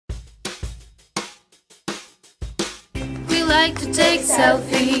like to take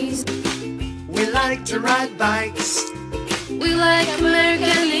selfies. We like to ride bikes. We like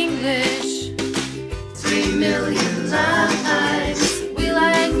American English. 3 million lives. We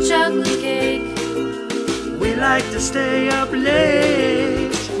like chocolate cake. We like to stay up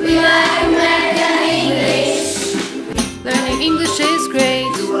late. We like American English. Learning English is great.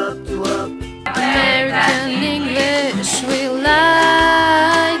 Do up, do up. American English, we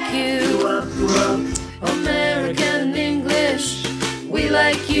like you. Do up, do up. American English, we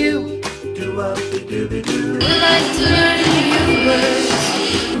like you. Do up, do do do. We like to learn new words.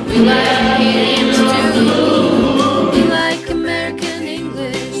 We like idioms too. We like American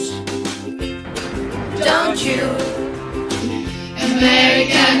English. Don't you?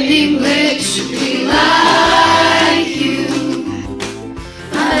 American English, we like you.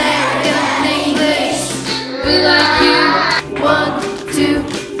 American English, we like you. 1, 2,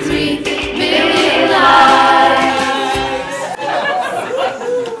 3 million lives.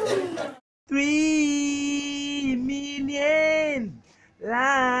 3 million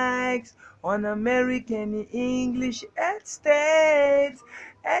likes on American English at States.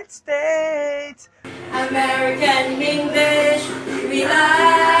 American English, we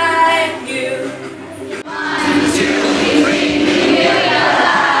like you. 1, 2, 3 million.